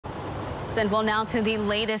And well, now to the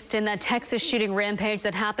latest in that Texas shooting rampage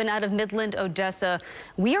that happened out of Midland-Odessa.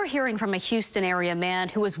 We are hearing from a Houston area man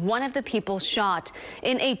who was one of the people shot.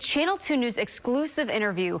 In a Channel 2 News exclusive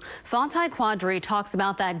interview, Fatai Quadri talks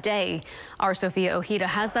about that day. Our Sophia Ojeda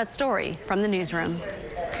has that story from the newsroom.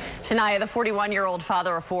 Shania, the 41-year-old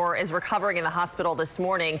father of four, is recovering in the hospital this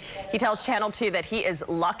morning. He tells Channel 2 that he is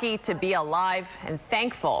lucky to be alive and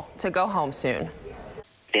thankful to go home soon.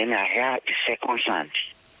 Then I heard the second sound.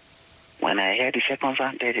 When I heard the second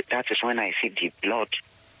sound, that is when I see the blood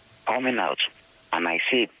coming out. And I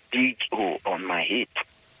see a big hole on my hip.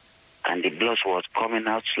 And the blood was coming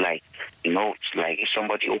out like, like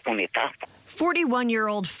somebody opened a tap.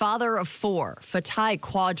 41-year-old father of four, Fatai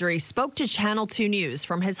Quadri, spoke to Channel 2 News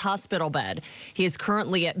from his hospital bed. He is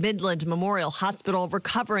currently at Midland Memorial Hospital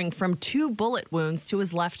recovering from 2 bullet wounds to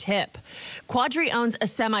his left hip. Quadri owns a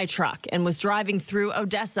semi-truck and was driving through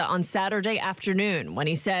Odessa on Saturday afternoon when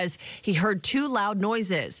he says he heard 2 loud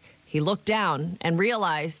noises. He looked down and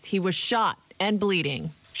realized he was shot and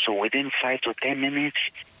bleeding. So within 5 to 10 minutes,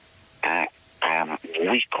 I am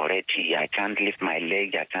weak already. I can't lift my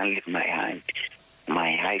leg. I can't lift my hand.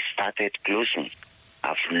 My eyes started closing.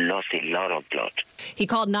 I've lost a lot of blood. He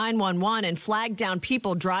called 911 and flagged down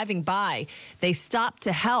people driving by. They stopped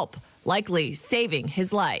to help, likely saving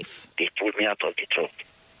his life. They pulled me out of the truck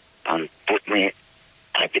and put me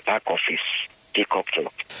at the back of his pickup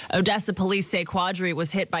truck. Odessa police say Quadri was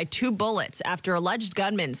hit by 2 bullets after alleged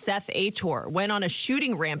gunman Seth Ator went on a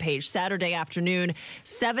shooting rampage Saturday afternoon.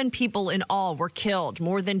 7 people in all were killed,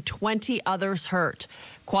 more than 20 others hurt.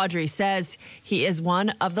 Quadri says he is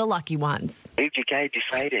one of the lucky ones. If the guy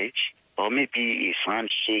decided, or maybe his hand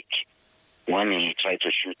shake when he tried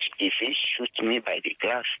to shoot, if he shot me by the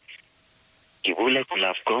glass, the bullet would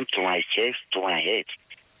have gone to my chest, to my head,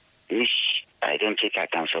 which I don't think I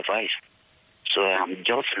can survive. So I'm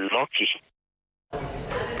just lucky.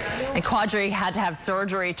 And Quadri had to have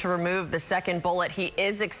surgery to remove the second bullet. He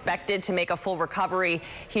is expected to make a full recovery.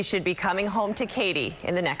 He should be coming home to Katy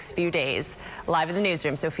in the next few days. Live in the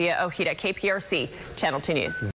newsroom, Sophia Ojeda, KPRC, Channel 2 News.